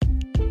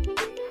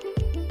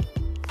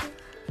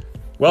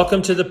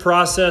Welcome to The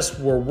Process,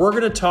 where we're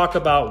going to talk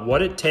about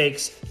what it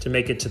takes to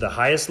make it to the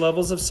highest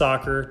levels of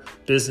soccer,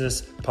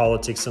 business,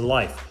 politics, and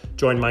life.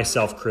 Join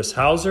myself, Chris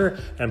Hauser,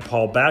 and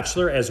Paul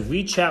Batchelor as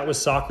we chat with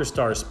soccer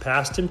stars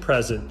past and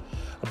present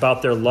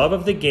about their love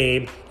of the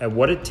game and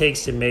what it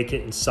takes to make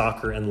it in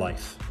soccer and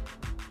life.